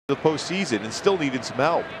the postseason and still needed some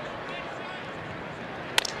help.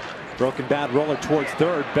 Broken bat roller towards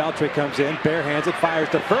third. Beltre comes in, barehands it, fires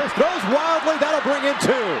to first, throws wildly. That'll bring in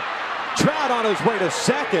two. Trout on his way to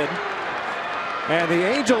second. And the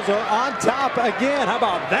Angels are on top again. How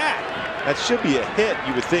about that? That should be a hit,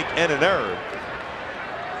 you would think, and an error.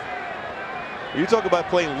 You talk about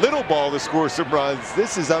playing little ball to score some runs.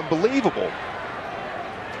 This is unbelievable.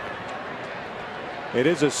 It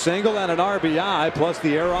is a single and an RBI plus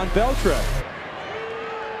the error on Beltre.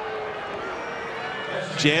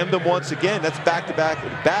 Jammed him once again. That's back-to-back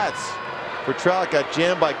bats for Trout. Got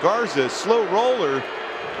jammed by Garza. Slow roller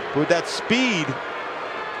with that speed.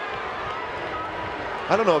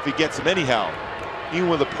 I don't know if he gets him anyhow. Even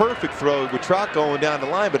with a perfect throw with Trout going down the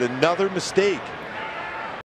line, but another mistake.